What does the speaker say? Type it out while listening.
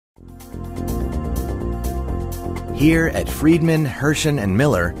Here at Friedman, Hirschen, and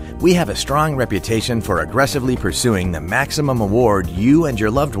Miller, we have a strong reputation for aggressively pursuing the maximum award you and your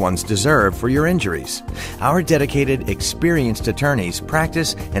loved ones deserve for your injuries. Our dedicated, experienced attorneys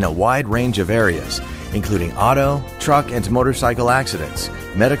practice in a wide range of areas, including auto, truck, and motorcycle accidents,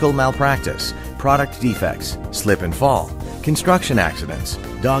 medical malpractice, product defects, slip and fall, construction accidents,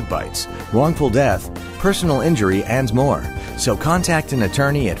 dog bites, wrongful death, personal injury, and more. So contact an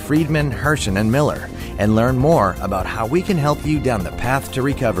attorney at Friedman, Hirschen, and Miller and learn more about how we can help you down the path to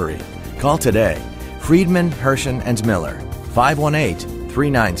recovery. Call today. Friedman, Hirschen, and Miller,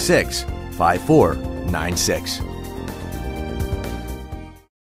 518-396-5496.